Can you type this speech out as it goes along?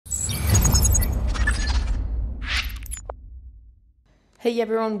Hey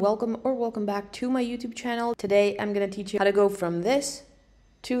everyone, welcome back to my YouTube channel. Today I'm going to teach you how to go from this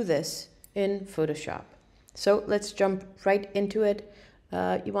to this in Photoshop. So let's jump right into it.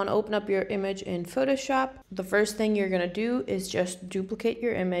 You want to open up your image in Photoshop. The first thing you're going to do is just duplicate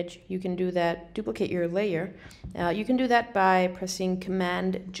your image. You can do that, duplicate your layer. You can do that by pressing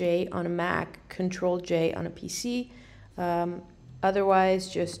Command J on a Mac, Control J on a PC. Otherwise,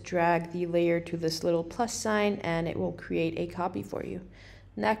 just drag the layer to this little plus sign and it will create a copy for you.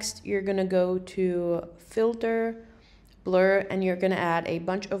 Next, you're going to go to Filter, Blur, and you're going to add a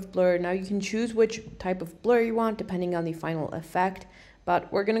bunch of blur. Now you can choose which type of blur you want depending on the final effect,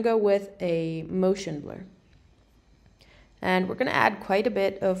 but we're going to go with a motion blur. And we're going to add quite a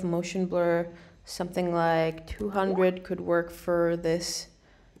bit of motion blur, something like 200 could work for this.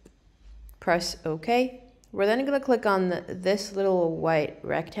 Press OK. We're then going to click on this little white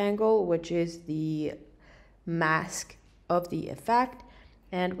rectangle, which is the mask of the effect.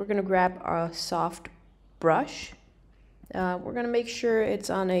 And we're going to grab our soft brush. We're going to make sure it's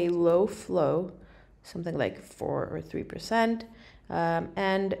on a low flow, something like 4 or 3%.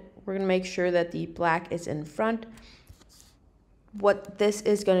 And we're going to make sure that the black is in front. What this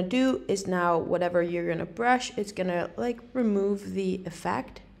is going to do is now whatever you're going to brush, it's going to like remove the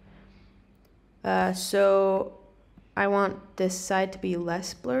effect. So I want this side to be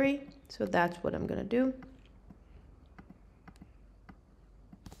less blurry, so that's what I'm gonna do.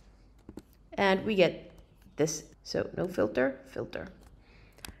 And we get this, so no filter, filter.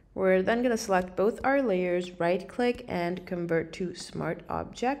 We're then gonna select both our layers, right click and convert to smart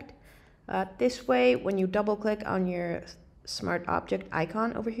object. This way, when you double click on your smart object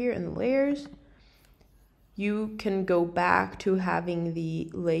icon over here in the layers, you can go back to having the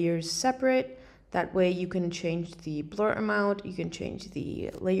layers separate. That way you can change the blur amount, you can change the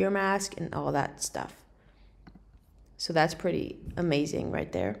layer mask and all that stuff. So that's pretty amazing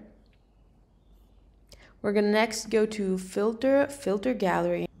right there. We're gonna next go to Filter, Filter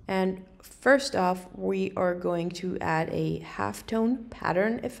Gallery. And first off, we are going to add a halftone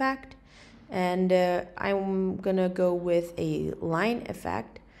pattern effect. And I'm gonna go with a line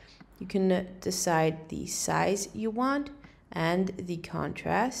effect. You can decide the size you want and the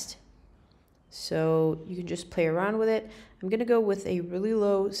contrast. So you can just play around with it. I'm going to go with a really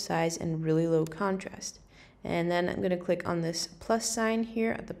low size and really low contrast. And then I'm going to click on this plus sign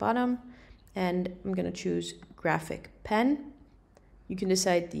here at the bottom. And I'm going to choose graphic pen. You can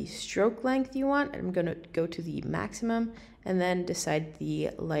decide the stroke length you want. I'm going to go to the maximum and then decide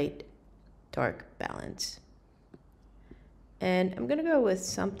the light dark balance. And I'm going to go with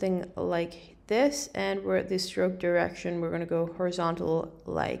something like this. And we're at the stroke direction, we're going to go horizontal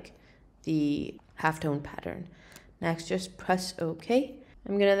like the halftone pattern. Next, just press OK.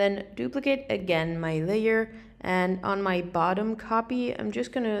 I'm gonna then duplicate again my layer, and on my bottom copy, I'm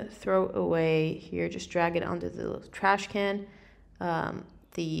just gonna throw away here, just drag it onto the little trash can,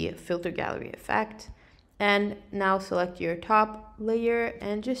 the filter gallery effect. And now select your top layer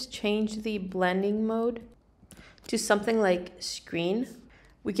and just change the blending mode to something like screen.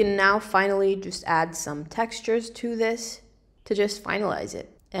 We can now finally just add some textures to this to just finalize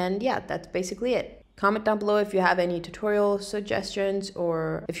it. And yeah, that's basically it. Comment down below if you have any tutorial suggestions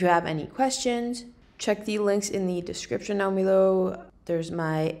or if you have any questions. Check the links in the description down below. There's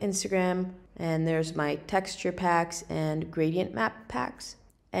my Instagram and there's my texture packs and gradient map packs.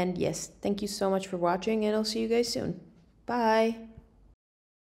 And yes, thank you so much for watching and I'll see you guys soon. Bye.